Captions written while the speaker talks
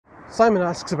Simon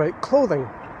asks about clothing.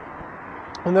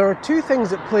 And there are two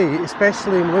things at play,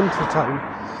 especially in winter time,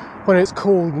 when it's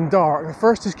cold and dark. The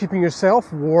first is keeping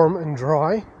yourself warm and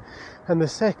dry, and the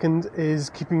second is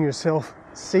keeping yourself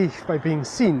safe by being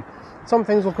seen. Some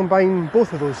things will combine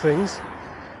both of those things,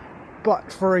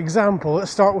 but for example,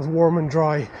 let's start with warm and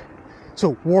dry.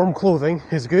 So warm clothing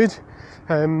is good.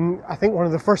 I think one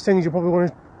of the first things you probably want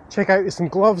to check out is some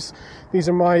gloves. These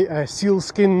are my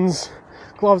Sealskins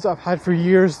gloves that I've had for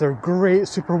years. They're great,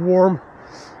 super warm.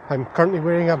 I'm currently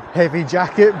wearing a heavy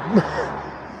jacket.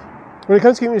 When it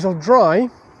comes to keeping yourself dry,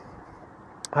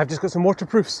 I've just got some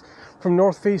waterproofs from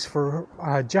North Face for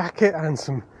a jacket and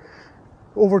some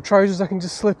over trousers I can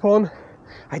just slip on.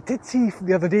 I did see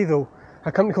the other day though,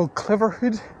 a company called Clever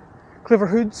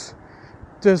Hoods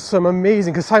does some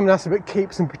amazing, because Simon asked about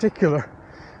capes in particular,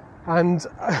 and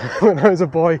when I was a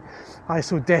boy I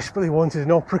so desperately wanted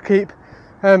an opera cape.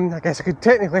 I guess I could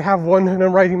technically have one when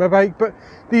I'm riding my bike, but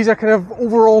these are kind of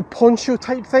overall poncho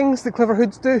type things that Clever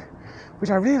Hoods do, which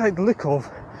I really like the look of,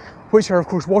 which are of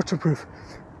course waterproof.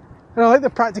 And I like the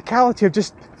practicality of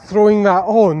just throwing that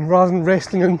on rather than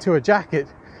wrestling into a jacket,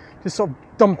 just sort of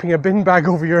dumping a bin bag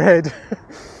over your head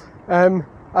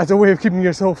as a way of keeping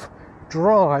yourself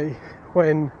dry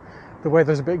when the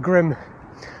weather's a bit grim.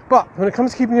 But when it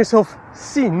comes to keeping yourself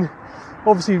seen,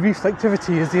 obviously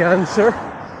reflectivity is the answer,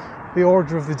 the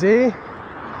order of the day,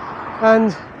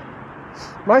 and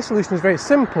my solution is very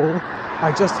simple.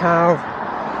 I just have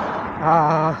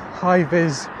a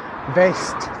high-vis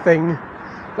vest thing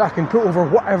that I can put over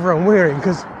whatever I'm wearing,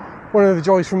 because one of the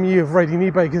joys for me of riding an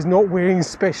e-bike is not wearing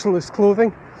specialist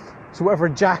clothing. So whatever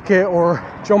jacket or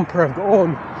jumper I've got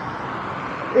on,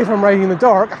 if I'm riding in the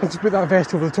dark, I can just put that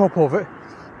vest over the top of it,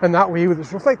 and that way with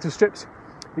its reflective strips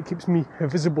it keeps me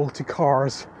visible to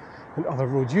cars and other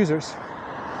road users.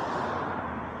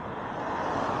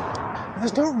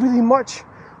 There's not really much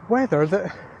weather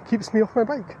that keeps me off my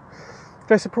bike.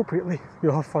 Dress appropriately,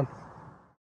 you'll have fun.